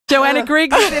Johanna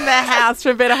Griggs is in the house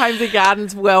for Better Homes and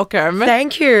Gardens. Welcome.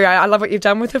 Thank you. I love what you've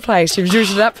done with the place. You've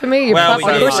used it up for me. You've plucked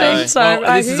my cushion.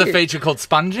 This is a feature called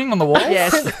sponging on the walls.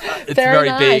 Yes. It's very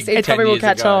nice. big. It probably will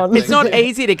catch on. It's not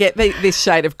easy to get this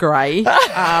shade of grey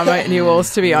in New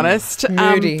Orleans, to be honest.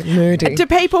 Moody. Do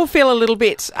people feel a little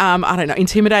bit, I don't know,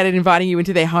 intimidated inviting you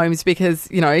into their homes because,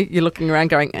 you know, you're looking around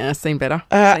going, seen better?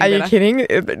 Are you kidding?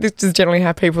 This is generally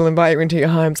how people invite you into your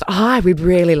homes. We'd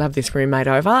really love this room made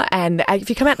over. And if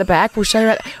you come out the back, we'll show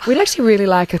you. We'd actually really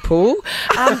like a pool.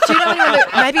 Do you know anyone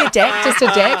maybe a deck, just a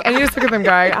deck? And you just look at them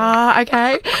going,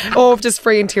 okay. Or just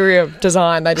free interior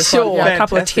design. They just want a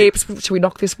couple of tips. Should we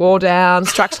knock this wall down?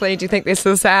 Structurally, do you think this is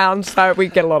the sound? So we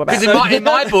get a lot of that. Because in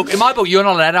my book, you're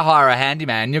not allowed to hire a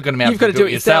handyman. You're going to be able to do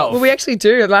it yourself. Well, we actually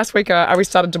do. Last week, we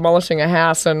started demolishing a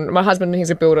house, and my husband, he's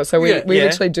a builder, so we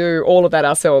literally do all of that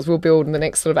ourselves. We'll build in the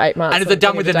next sort of 8 months. And is it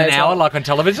done within an hour, like on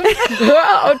television?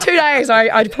 Well, 2 days.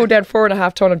 I pulled down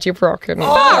 4.5 ton of gyprock and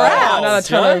another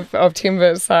ton of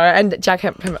timber. So, and Jack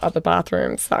had other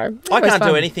bathrooms. So I can't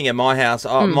do anything at my house.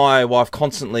 My wife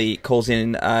constantly calls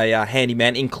in a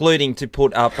handyman, including to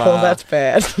put up. That's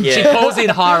bad. Yeah. She calls in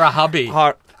hire a hubby.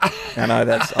 I know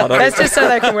that's. I don't that's just so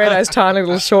they can wear those tiny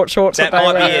little short shorts. That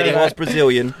might be it. He was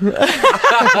Brazilian. No,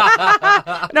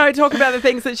 talk about the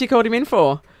things that she called him in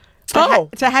for.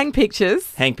 To hang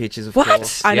pictures. Hang pictures, of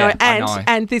course. I know,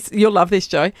 and this, you'll love this,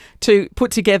 Joe, to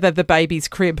put together the baby's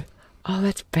crib. Oh,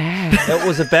 that's bad. It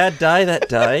was a bad day that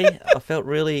day. I felt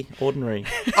really ordinary.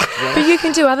 But you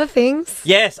can do other things.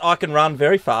 Yes, I can run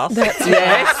very fast. That's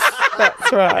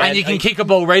right. And you can kick a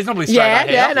ball reasonably straight.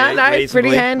 It's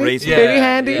pretty handy. Pretty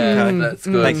handy. That's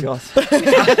good. Thanks, guys.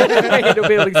 It'll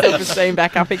build self-esteem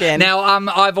back up again. Now,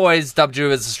 I've always dubbed you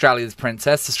as Australia's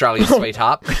princess, Australia's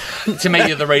sweetheart. To me,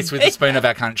 you're the Reese with the spoon of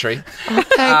our country.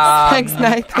 Thanks,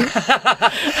 Nathan.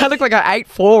 I look like I ate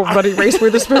 4 bloody Reese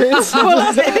with the spoons.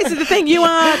 Well, this is the thing. You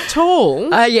are tall.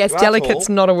 Yes, delicate's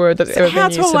not a word that's ever been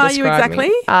used to describe me. How tall are you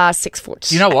exactly? 6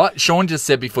 foot. You know what? Sean just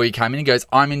said before you came in, he goes,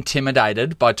 I'm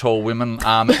intimidated by tall women.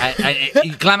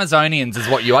 Glamazonians is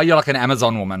what you are. You're like an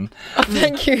Amazon woman. Oh,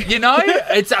 thank you. You know?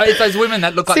 It's those women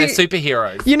that look like they're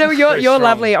superheroes. You know, you're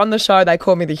lovely. On the show, they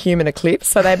call me the human eclipse.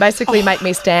 So they basically make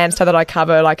me stand so that I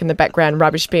cover, like, in the background,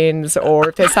 rubbish bins, or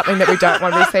if there's something that we don't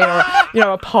want to be seen, or,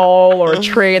 a pole or a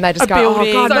tree, and they just go,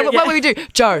 building. Oh, God, what will we do?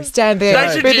 Joe, stand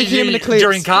there. They Be the human eclipse.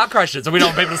 During car crashes, so we don't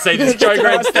want people to see this. Joe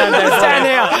Griggs, stand there. Stand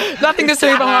here. Nothing to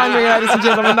see behind me, ladies and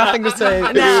gentlemen. Nothing to see.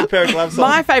 Now,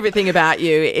 my favourite thing about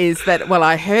you is that, well,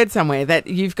 I heard somewhere that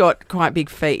you've got quite big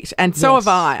feet, and so have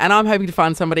I. And I'm hoping to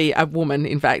find somebody, a woman,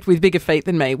 in fact, with bigger feet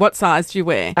than me. What size do you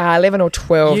wear? 11 or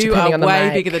 12, depending on the way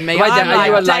make. bigger than me. Wait, are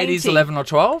you a dainty. ladies 11 or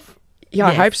 12? Yeah,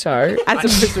 I hope so. As a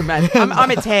Christian man.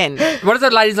 I'm a 10. What is a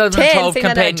ladies 11 and 12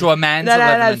 compared to a man's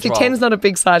 11 and 12? 10's not a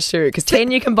big size shoe, because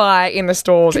 10 you can buy in the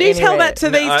stores. Can you tell that to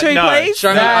these two, please?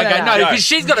 Show me. No, because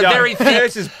she's got a very thick.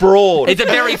 Hers is broad. It's a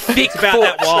very thick about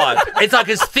foot. that wide. It's like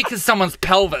as thick as someone's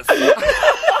pelvis.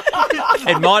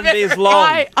 It might be as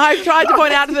long. I've tried to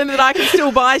point out to them that I can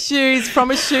still buy shoes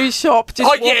from a shoe shop.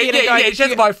 Just She has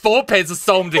to buy 4 pairs to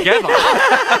sew them together.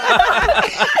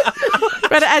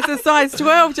 But as a size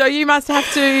 12, Joe, you must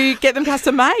have to get them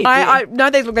custom made. No,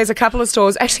 there's a couple of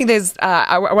stores. Actually, there's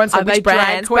I won't say which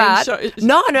brands, but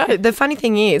no. The funny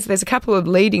thing is, there's a couple of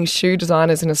leading shoe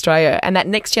designers in Australia, and that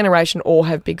next generation all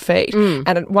have big feet.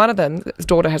 And one of them, his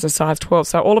daughter, has a size 12.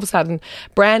 So all of a sudden,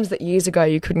 brands that years ago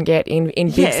you couldn't get in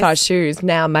big size shoes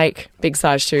now make big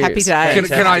size shoes. Happy days.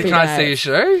 Can I see your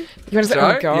shoe? You want to say,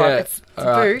 oh God, Yeah. it's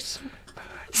a boot.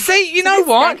 See, you know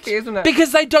what? Skunky, isn't it?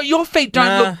 Because your feet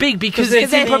don't look big because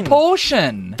it's in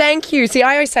proportion. Thank you. See,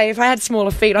 I always say if I had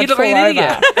smaller feet, I'd You'd look fall like an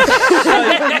over.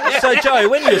 idiot. So, Joe,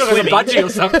 when you were Like a swimming, budgie or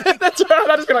something. That's right.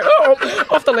 I'd just be like,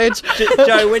 off the ledge.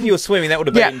 Joe, when you were swimming, that would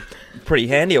have been pretty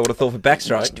handy, I would have thought, for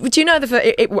backstroke. Do you know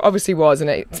it obviously was,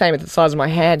 and same with the size of my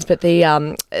hands. But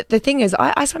the thing is,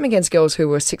 I swam against girls who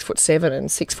were 6'7" and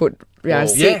 6 foot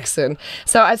 6, and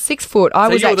so at 6 foot, I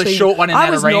was actually the short one in that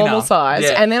was arena. normal size,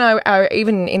 and then I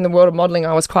even in the world of modelling,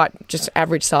 I was quite just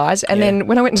average size. And then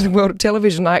when I went into the world of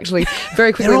television, I actually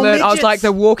very quickly learned I was like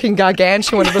the walking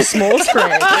gargantuan of the small screen.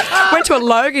 Went to a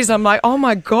Logies, I'm like, oh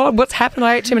my God, what's happened?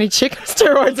 I ate too many chicken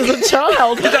steroids as a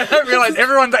child. I don't realise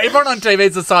everyone on TV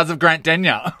is the size of Grant giant,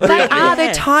 Denya. They are.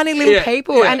 They're tiny little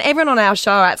people. yeah. And everyone on our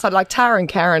show outside, like Tara and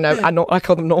Karen, I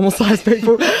call them normal-sized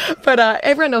people, but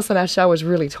everyone else on our show is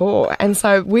really tall. And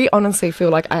so we honestly feel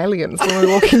like aliens when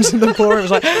we walk into the ballroom.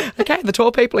 It's like, okay, the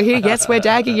tall people are here. Yes, we're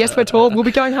daggy. Yes, we're tall. We'll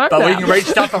be going home But now. we can reach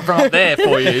stuff from up there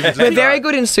for you. We're very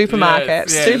good in supermarkets.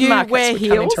 Yes, yes. Do you Supermarkets wear would come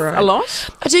heels into our a own. lot?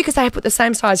 I do, because they put the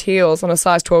same size heels on a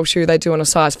size 12 shoe they do on a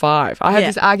size 5. I have Yeah.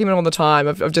 this argument all the time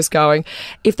of just going,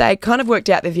 if they kind of worked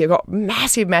out that you've got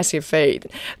massive, massive feet,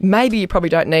 maybe you probably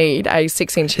don't need a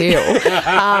 6-inch heel.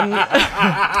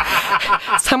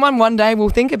 Someone one day will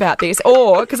think about this.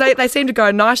 Or, because they seem to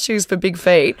go, nice shoes for big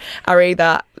feet are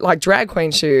either like drag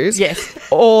queen shoes, Yes.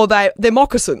 or they're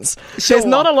moccasins. There's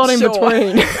not a lot in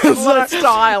between. A lot of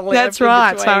style. That's in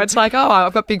right. between. So it's like, oh,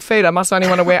 I've got big feet. I must only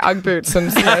want to wear Ugg boots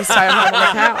and stay at home on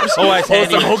the couch. Always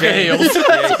handy. Some hooker heels.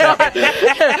 Yeah,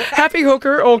 exactly. Happy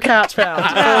hooker or couch found.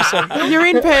 Awesome. You're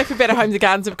in Perth for Better Homes and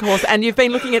Gardens, of course, and you've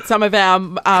been looking at some of our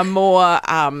more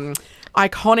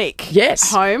iconic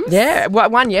homes. Yeah.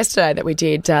 One yesterday that we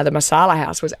did, the Masala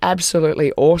House, was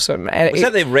absolutely awesome. And Was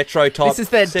that the retro type? This is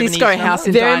the 70s disco number? house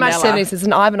in very much Dianella. 70s. It's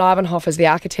an Ivan Ivanhoff as the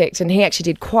architect, and he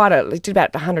actually did did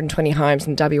about 120 homes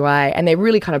in WA, and they're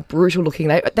really kind of brutal looking.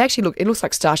 They actually look, it looks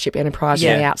like Starship Enterprise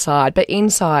on the outside, but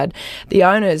inside, the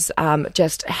owners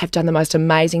just have done the most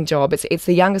amazing job. It's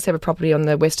the youngest ever property on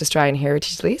the West Australian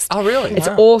Heritage List. Oh, really? It's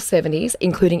Wow. all 70s,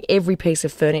 including every piece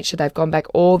of furniture. They've gone back,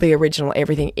 all the original,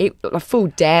 everything. A full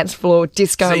dance floor,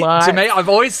 disco See, lights. to me, I've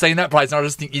always seen that place, and I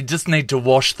just think you just need to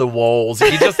wash the walls.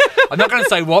 I'm not going to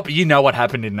say what, but you know what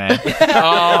happened in there.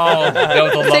 Oh, there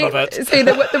was a lot of it. See,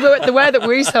 the way that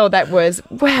we sold that was,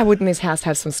 wow, wouldn't this house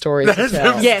have some stories to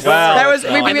tell? Yes. Wow. That was,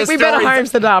 And the we better stories-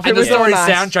 homes enough. And It the was so story nice.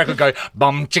 soundtrack would go,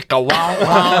 bum chicka wow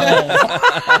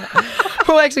wow.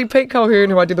 Well, actually, Pete Colquhoun,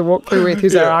 who I did the walkthrough with,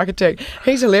 who's our architect,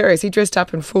 he's hilarious. He dressed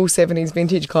up in full 70s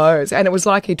vintage clothes, and it was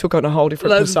like he took on a whole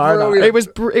different That's persona. brilliant.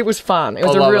 It was fun. It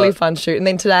was I a love really it. fun shoot. And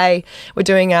then today we're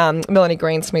doing Melanie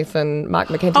Greensmith and Mark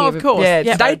McKenty. Oh, of course. Yeah,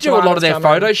 Yeah. They do a lot of their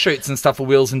photo shoots and stuff for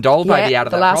Wheels and Doll Baby out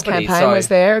of the that last property. campaign so, was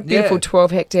there. Beautiful yeah.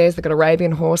 12 hectares. They've got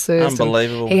Arabian horses. and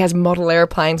Unbelievable. He has model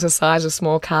airplanes the size of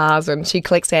small cars, and she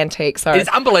collects antiques. So It's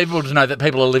unbelievable to know that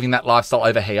people are living that lifestyle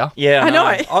over here. Yeah, I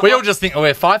know. We all just think, oh,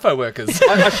 we're FIFO workers.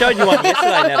 I showed you one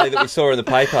yesterday, Natalie, that we saw in the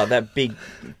paper. That big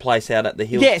place out at the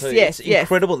hills. Yes, too. yes, It's yes.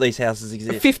 incredible these houses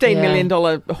exist. $15 Yeah. million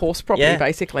horse property, Yeah.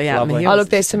 basically, out in Lovely. the hills. Oh,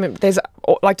 look, there's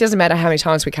like, doesn't matter how many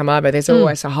times we come over, there's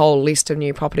always a whole list of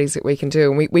new properties that we can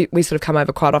do. And we sort of come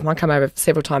over quite often. I come over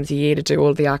several times a year to do all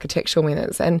of the architectural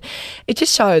winners. And it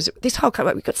just shows this whole,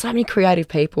 we've got so many creative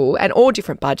people and all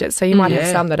different budgets. So you might have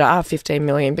Yeah. some that are 15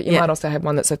 million, but you Yeah. might also have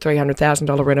one that's a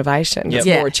 $300,000 renovation that's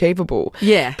Yep. more Yeah. achievable.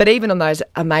 Yeah. But even on those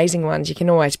amazing ones, you can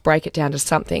always break it down to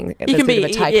something. You can be,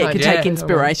 take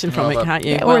inspiration from it, can't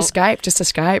you? or escape, just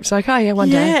escape. It's like, oh yeah, one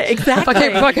day. Yeah, exactly.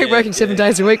 If I keep working 7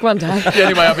 days a week, one day. The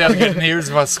only way I'll be able to get in here is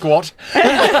if I squat.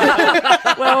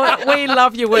 Well, we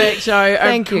love your work, Joe.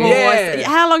 Thank of you. course. Yeah.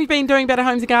 How long have you been doing Better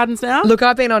Homes and Gardens now? Look,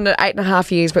 I've been on it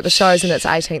 8.5 years, but the show's in its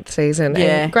 18th season.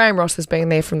 Yeah. And Graham Ross has been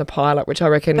there from the pilot, which I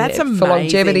reckon That's for amazing.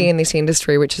 longevity in this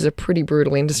industry, which is a pretty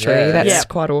brutal industry, Yeah. that's Yeah.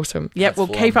 quite awesome. Yep, well,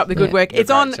 full keep on. up the good Yeah. work. You're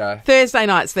It's on great, Joe. Thursday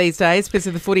nights these days because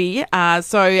of the footy.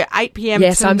 So 8 p.m.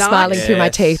 Yes, tonight. I'm smiling through my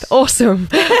Yes. teeth. Awesome.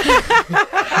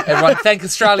 Everyone, thank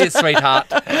Australia, sweetheart.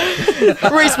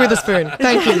 Reese Witherspoon.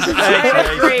 Thank you.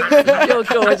 Johanna Griggs, you're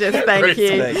gorgeous. Thank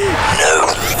you.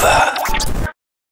 Thanks.